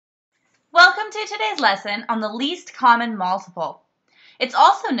Welcome to today's lesson on the least common multiple. It's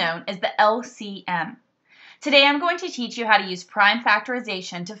also known as the LCM. Today I'm going to teach you how to use prime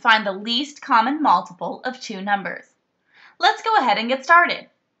factorization to find the least common multiple of two numbers. Let's go ahead and get started.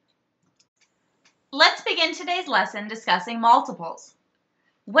 Let's begin today's lesson discussing multiples.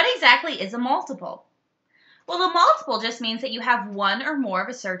 What exactly is a multiple? Well, a multiple just means that you have one or more of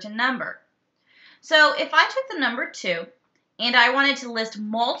a certain number. So if I took the number 2 and I wanted to list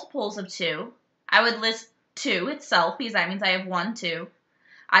multiples of 2, I would list 2 itself because that means I have 1, 2.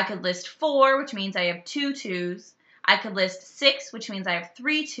 I could list 4, which means I have 2 2s. I could list 6, which means I have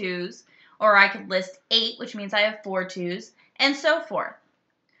 3 2s. Or I could list 8, which means I have 4 2s, and so forth.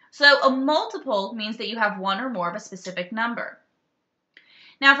 So a multiple means that you have one or more of a specific number.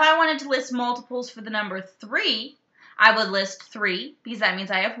 Now, if I wanted to list multiples for the number 3, I would list 3 because that means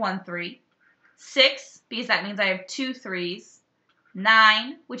I have 1 3. 6, because that means I have 2 3s,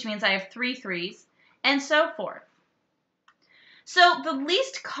 9, which means I have 3 3s, and so forth. So the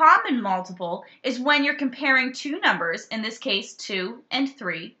least common multiple is when you're comparing two numbers, in this case 2 and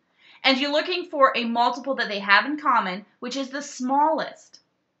 3, and you're looking for a multiple that they have in common, which is the smallest.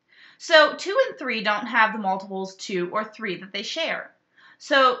 So 2 and 3 don't have the multiples 2 or 3 that they share.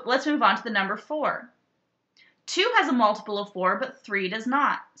 So let's move on to the number 4. 2 has a multiple of 4, but 3 does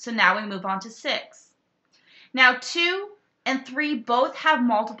not. So now we move on to 6. Now 2 and 3 both have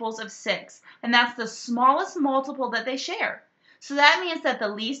multiples of 6, and that's the smallest multiple that they share. So that means that the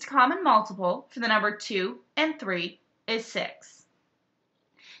least common multiple for the number 2 and 3 is 6.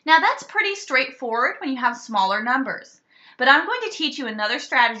 Now that's pretty straightforward when you have smaller numbers. But I'm going to teach you another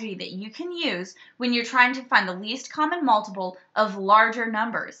strategy that you can use when you're trying to find the least common multiple of larger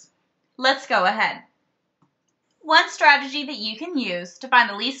numbers. Let's go ahead. One strategy that you can use to find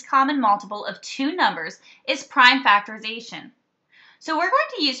the least common multiple of two numbers is prime factorization. So we're going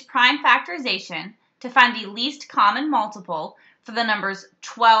to use prime factorization to find the least common multiple for the numbers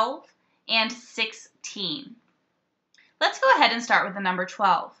 12 and 16. Let's go ahead and start with the number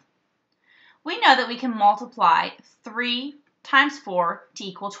 12. We know that we can multiply 3 times 4 to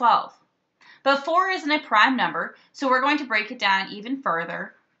equal 12. But 4 isn't a prime number, so we're going to break it down even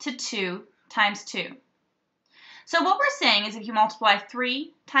further to 2 times 2. So what we're saying is if you multiply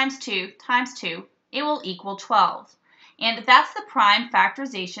 3 times 2 times 2, it will equal 12. And that's the prime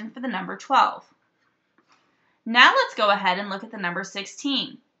factorization for the number 12. Now let's go ahead and look at the number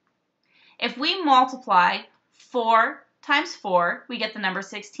 16. If we multiply 4 times 4, we get the number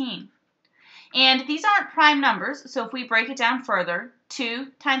 16. And these aren't prime numbers, so if we break it down further, 2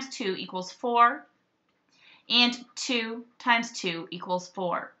 times 2 equals 4, and 2 times 2 equals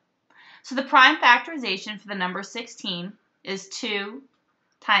 4. So the prime factorization for the number 16 is 2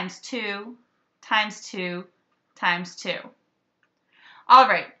 times 2 times 2 times 2. All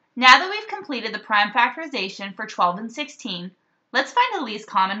right, now that we've completed the prime factorization for 12 and 16, let's find the least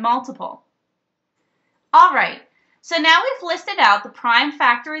common multiple. All right, so now we've listed out the prime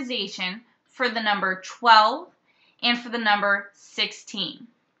factorization for the number 12 and for the number 16.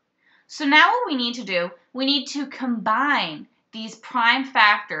 So now what we need to do, we need to combine these prime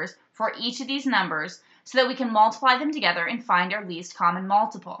factors for each of these numbers so that we can multiply them together and find our least common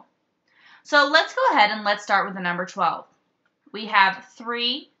multiple. So let's go ahead and let's start with the number 12. We have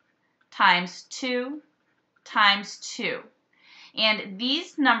 3 times 2 times 2. And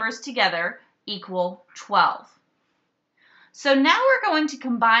these numbers together equal 12. So now we're going to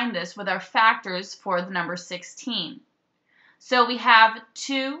combine this with our factors for the number 16. So we have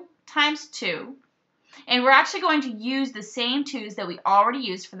 2 times 2. And we're actually going to use the same 2's that we already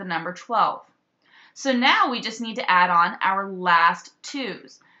used for the number 12. So now we just need to add on our last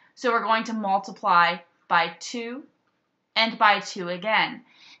 2's. So we're going to multiply by 2 and by 2 again.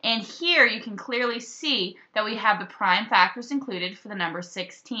 And here you can clearly see that we have the prime factors included for the number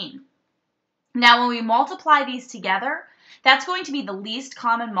 16. Now when we multiply these together, that's going to be the least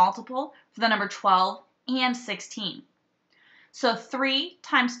common multiple for the number 12 and 16. So 3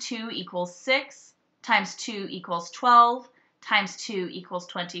 times 2 equals 6. Times 2 equals 12, times 2 equals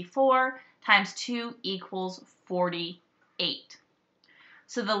 24, times 2 equals 48.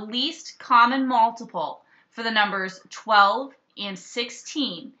 So the least common multiple for the numbers 12 and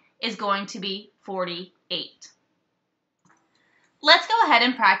 16 is going to be 48. Let's go ahead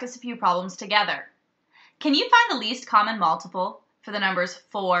and practice a few problems together. Can you find the least common multiple for the numbers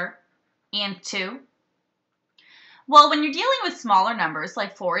 4 and 2? Well, when you're dealing with smaller numbers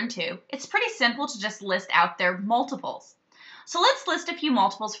like 4 and 2, it's pretty simple to just list out their multiples. So let's list a few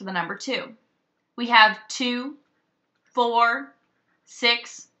multiples for the number 2. We have 2, 4,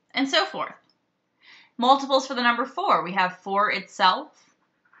 6, and so forth. Multiples for the number 4, we have 4 itself,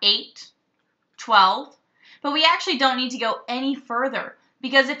 8, 12. But we actually don't need to go any further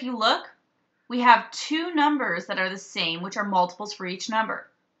because if you look, we have two numbers that are the same, which are multiples for each number.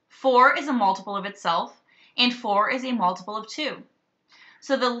 4 is a multiple of itself, and 4 is a multiple of 2.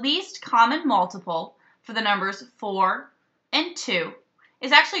 So the least common multiple for the numbers 4 and 2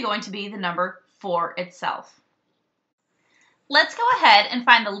 is actually going to be the number 4 itself. Let's go ahead and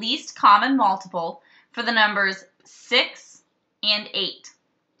find the least common multiple for the numbers 6 and 8.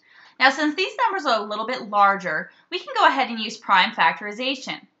 Now, since these numbers are a little bit larger, we can go ahead and use prime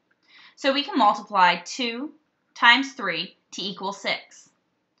factorization. So we can multiply 2 times 3 to equal 6.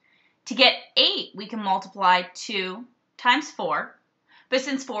 To get 8, we can multiply 2 times 4, but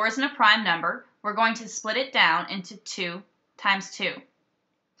since 4 isn't a prime number, we're going to split it down into 2 times 2.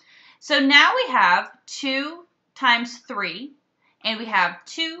 So now we have 2 times 3, and we have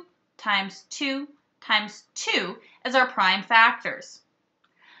 2 times 2 times 2 as our prime factors.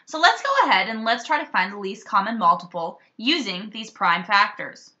 So let's go ahead and let's try to find the least common multiple using these prime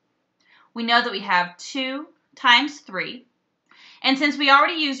factors. We know that we have 2 times 3, and since we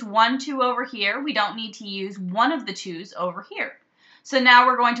already used 1, 2 over here, we don't need to use one of the 2's over here. So now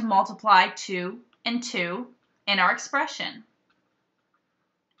we're going to multiply 2 and 2 in our expression.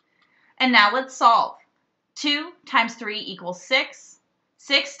 And now let's solve. 2 times 3 equals 6.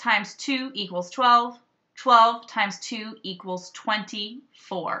 6 times 2 equals 12. 12 times 2 equals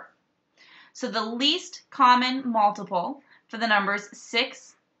 24. So the least common multiple for the numbers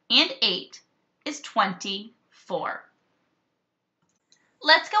 6 and 8 is 24.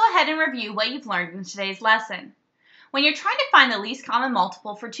 Let's go ahead and review what you've learned in today's lesson. When you're trying to find the least common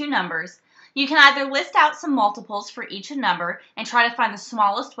multiple for two numbers, you can either list out some multiples for each number and try to find the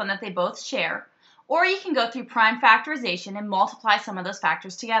smallest one that they both share, or you can go through prime factorization and multiply some of those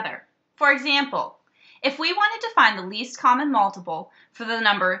factors together. For example, if we wanted to find the least common multiple for the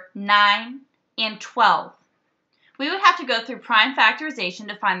number 9 and 12, we would have to go through prime factorization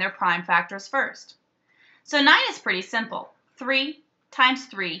to find their prime factors first. So 9 is pretty simple. 3 times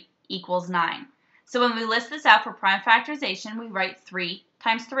 3 equals 9. So when we list this out for prime factorization, we write 3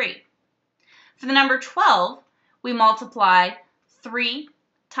 times 3. For the number 12, we multiply 3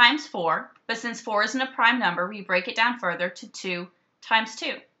 times 4, but since 4 isn't a prime number, we break it down further to 2 times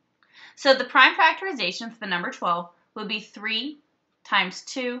 2. So the prime factorization for the number 12 would be 3 times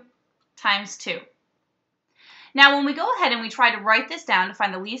 2 times 2. Now when we go ahead and we try to write this down to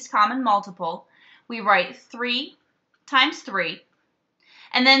find the least common multiple, we write 3 times 3.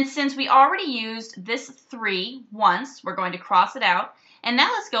 And then since we already used this 3 once, we're going to cross it out. And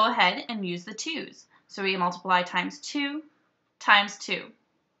now let's go ahead and use the 2's. So we multiply times 2 times 2.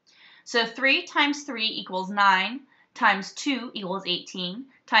 So 3 times 3 equals 9, times 2 equals 18,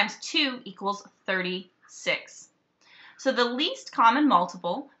 times 2 equals 36. So the least common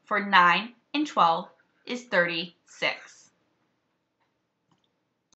multiple for 9 and 12 is 36.